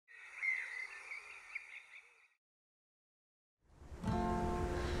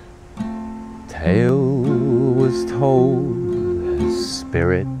tale was told, as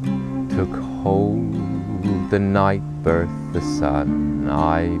spirit took hold, the night birthed the sun.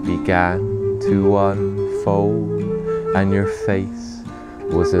 I began to unfold, and your face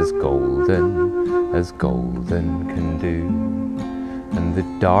was as golden can do. And the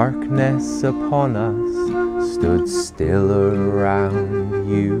darkness upon us stood still around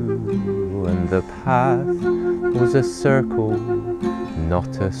you, and the path was a circle, not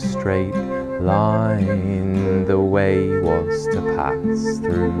a straight line. The way was to pass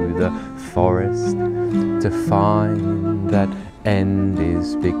through the forest, to find that end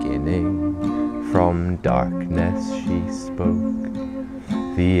is beginning. From darkness she spoke,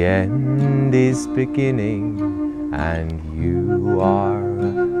 the end is beginning, and you are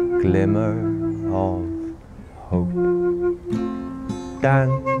a glimmer of hope.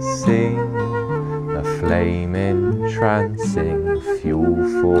 Dancing, a flame entrancing, fuel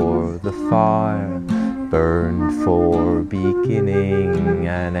for the fire, burned for beginning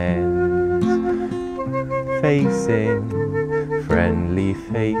and ends. Facing friendly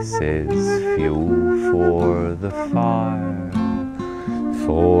faces, fuel for the fire,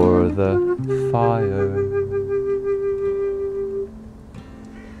 for the fire.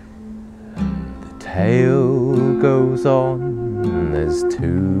 The tale goes on as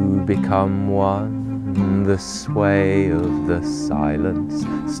two become one. The sway of the silence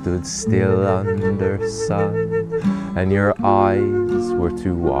stood still under sun, and your eyes were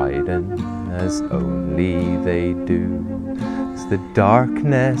to widen as only they do, as the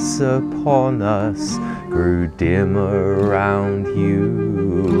darkness upon us grew dim around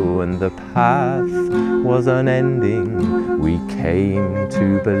you, and the path was unending. We came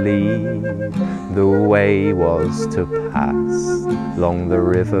to believe the way was to pass along the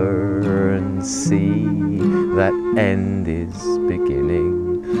river and see that end is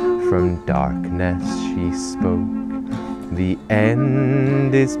beginning. From darkness she spoke, the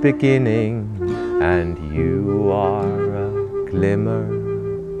end is beginning, and you are a glimmer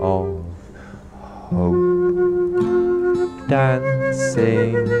of hope.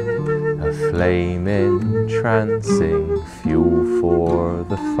 Dancing, a flame entrancing, fuel for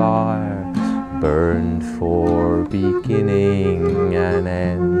the fire, burned for beginning and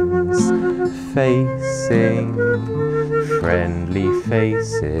ends. Facing friendly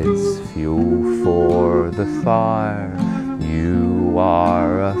faces, fuel for the fire. You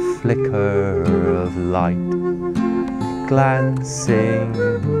are a flicker of light, glancing,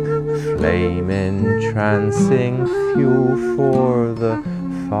 flame entrancing, fuel for the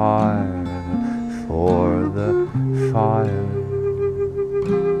fire, for the fire.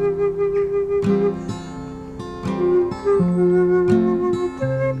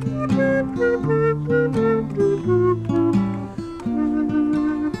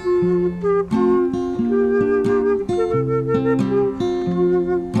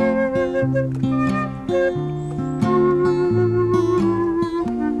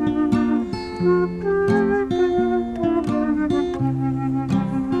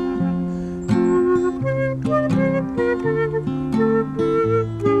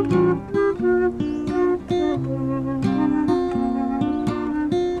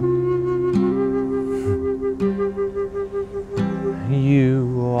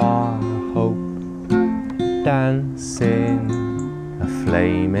 You are hope, dancing, a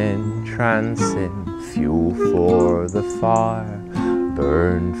flame entrancing, fuel for the fire,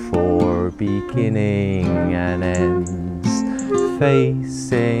 burned for beginning and ends.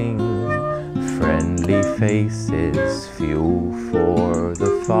 Facing friendly faces, fuel for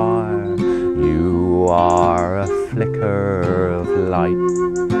the fire. You are a flicker of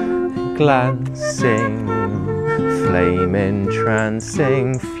light, glancing, flame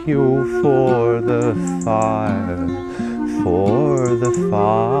entrancing, fuel for the fire, for the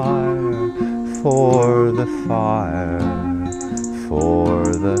fire, for the fire, for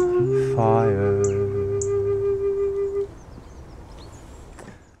the fire.